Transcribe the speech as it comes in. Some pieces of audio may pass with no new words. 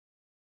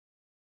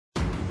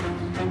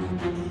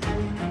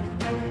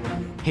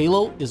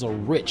Halo is a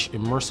rich,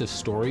 immersive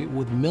story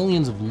with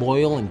millions of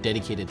loyal and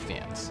dedicated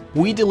fans.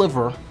 We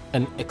deliver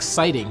an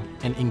exciting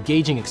and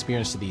engaging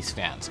experience to these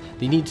fans.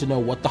 They need to know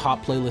what the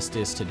hot playlist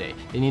is today.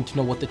 They need to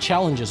know what the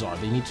challenges are.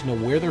 They need to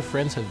know where their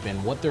friends have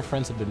been, what their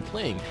friends have been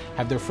playing.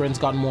 Have their friends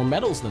gotten more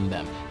medals than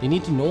them? They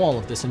need to know all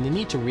of this, and they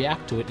need to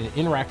react to it and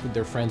interact with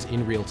their friends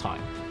in real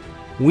time.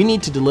 We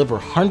need to deliver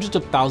hundreds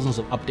of thousands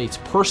of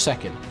updates per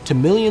second to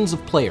millions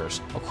of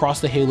players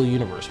across the Halo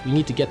universe. We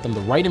need to get them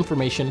the right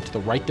information to the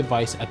right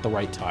device at the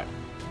right time.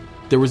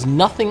 There was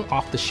nothing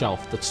off the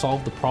shelf that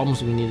solved the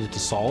problems we needed to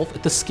solve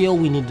at the scale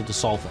we needed to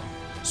solve them.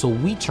 So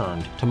we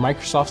turned to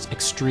Microsoft's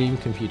Extreme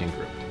Computing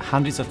Group.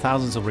 Hundreds of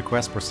thousands of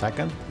requests per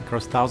second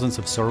across thousands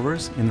of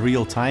servers in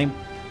real time.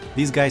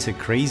 These guys are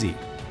crazy.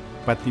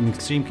 But in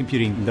extreme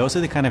computing, those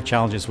are the kind of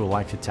challenges we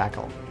like to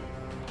tackle.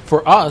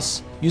 For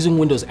us, using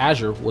Windows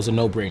Azure was a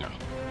no-brainer.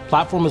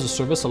 Platform as a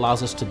service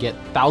allows us to get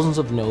thousands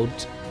of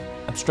nodes,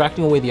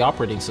 abstracting away the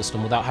operating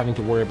system without having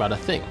to worry about a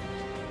thing.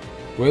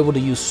 We're able to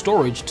use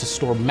storage to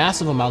store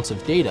massive amounts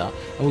of data,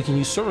 and we can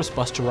use Service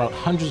Bus to route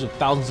hundreds of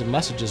thousands of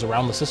messages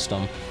around the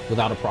system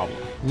without a problem.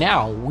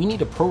 Now, we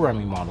need a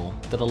programming model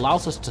that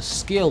allows us to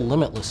scale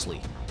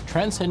limitlessly,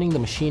 transcending the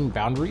machine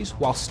boundaries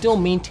while still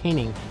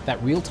maintaining that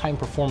real-time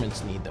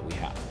performance need that we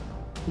have.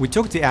 We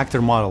took the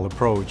actor model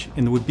approach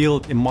and we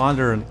built a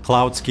modern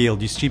cloud-scale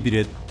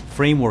distributed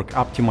framework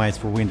optimized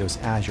for Windows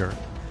Azure.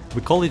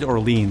 We call it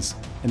Orleans,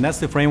 and that's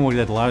the framework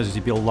that allows us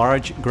to build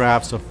large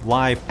graphs of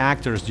live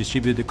actors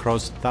distributed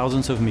across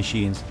thousands of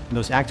machines, and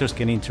those actors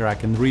can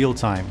interact in real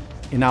time.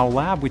 In our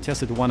lab, we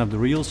tested one of the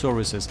real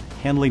services,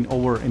 handling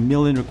over 1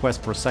 million requests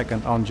per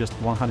second on just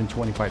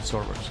 125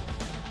 servers.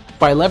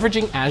 By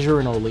leveraging Azure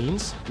and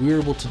Orleans, we were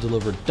able to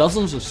deliver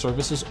dozens of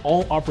services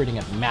all operating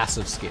at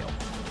massive scale.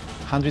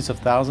 Hundreds of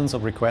thousands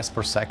of requests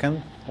per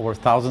second over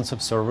thousands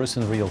of servers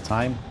in real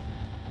time.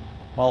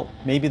 Well,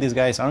 maybe these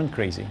guys aren't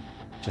crazy,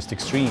 just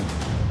extreme.